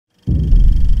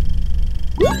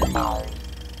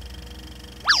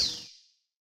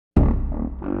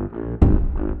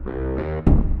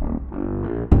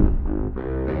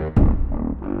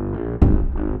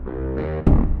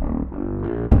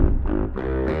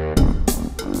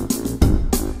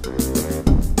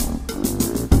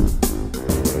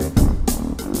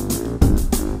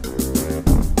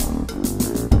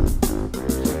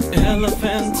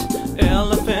Elephant,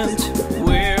 elephant,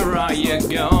 where are you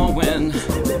going?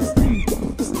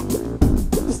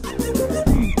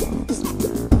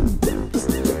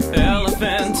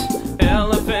 Elephant,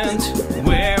 elephant,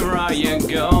 where are you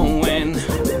going?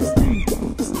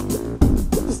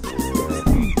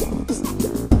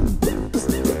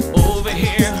 Over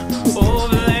here,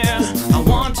 over there, I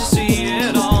want to see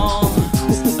it all.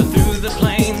 Through the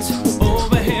plains,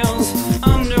 over hills,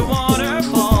 underwater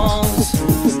falls.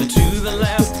 To the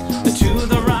left, to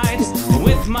the right,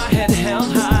 with my head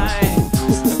held high.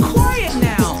 Quiet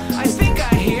now, I think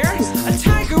I hear a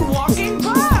tiger walking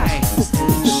by.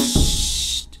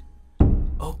 Shh.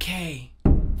 Okay,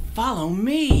 follow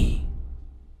me.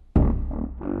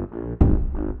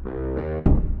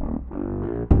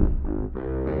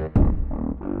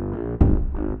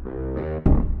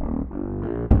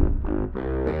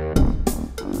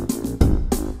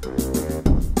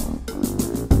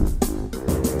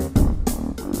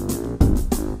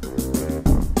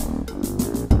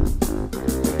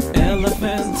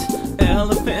 Elephant,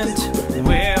 elephant,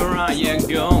 where are you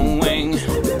going?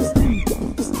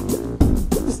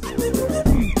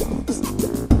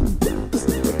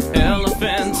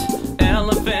 Elephant,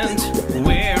 elephant,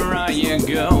 where are you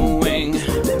going?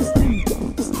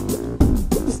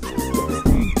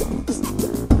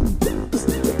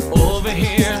 Over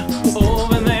here,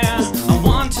 over there, I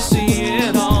want to see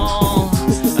it all.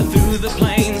 Through the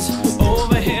plains,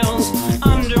 over hills,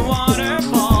 underwater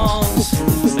falls.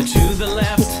 To the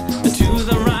left, to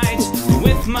the right,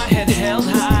 with my head held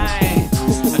high.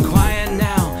 Quiet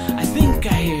now, I think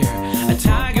I hear a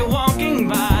tiger walking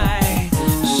by.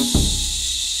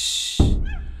 Shh.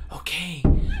 Okay,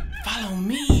 follow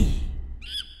me.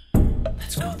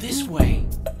 Let's go this way.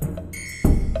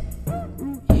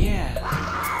 Yeah.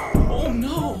 Oh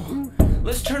no!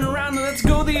 Let's turn around and let's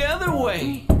go the other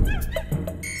way.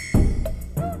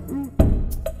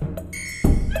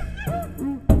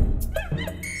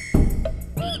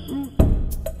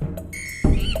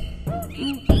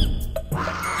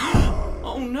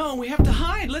 Oh no, we have to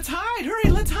hide. Let's hide. Hurry,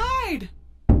 let's hide.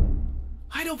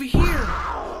 Hide over here.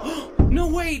 No,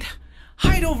 wait.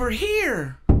 Hide over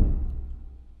here.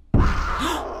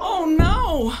 Oh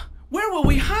no! Where will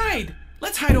we hide?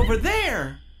 Let's hide over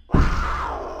there.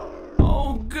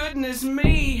 Oh goodness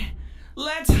me.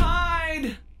 Let's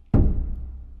hide.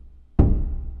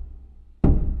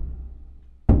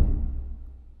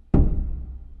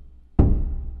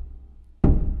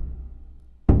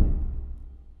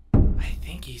 I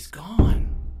think he's gone.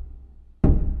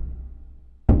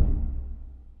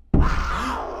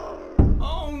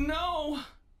 Oh no!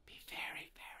 Be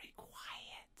very, very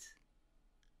quiet.